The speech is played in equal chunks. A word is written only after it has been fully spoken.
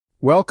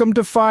Welcome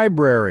to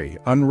Phybrary,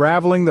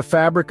 unraveling the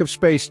fabric of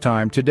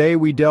spacetime. Today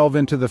we delve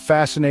into the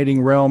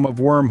fascinating realm of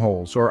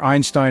wormholes, or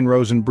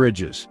Einstein-Rosen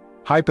bridges.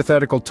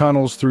 Hypothetical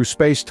tunnels through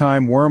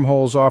spacetime.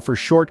 Wormholes offer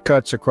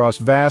shortcuts across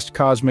vast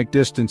cosmic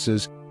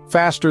distances,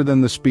 faster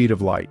than the speed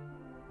of light.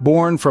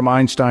 Born from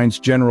Einstein's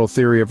general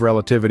theory of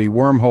relativity,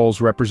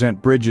 wormholes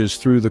represent bridges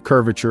through the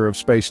curvature of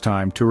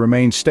spacetime. To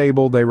remain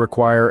stable, they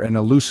require an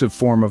elusive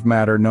form of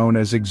matter known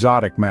as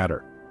exotic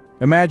matter.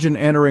 Imagine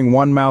entering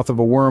one mouth of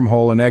a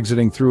wormhole and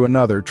exiting through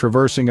another,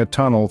 traversing a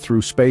tunnel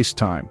through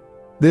space-time.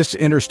 This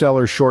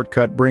interstellar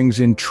shortcut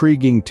brings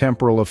intriguing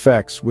temporal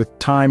effects, with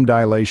time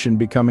dilation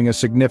becoming a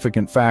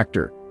significant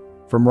factor.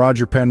 From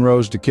Roger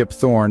Penrose to Kip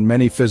Thorne,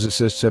 many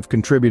physicists have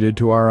contributed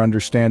to our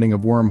understanding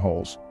of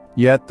wormholes.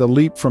 Yet, the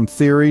leap from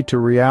theory to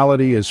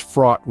reality is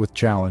fraught with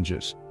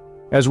challenges.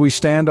 As we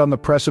stand on the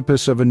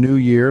precipice of a new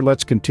year,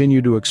 let's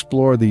continue to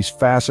explore these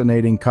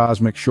fascinating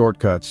cosmic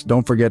shortcuts.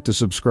 Don't forget to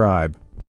subscribe.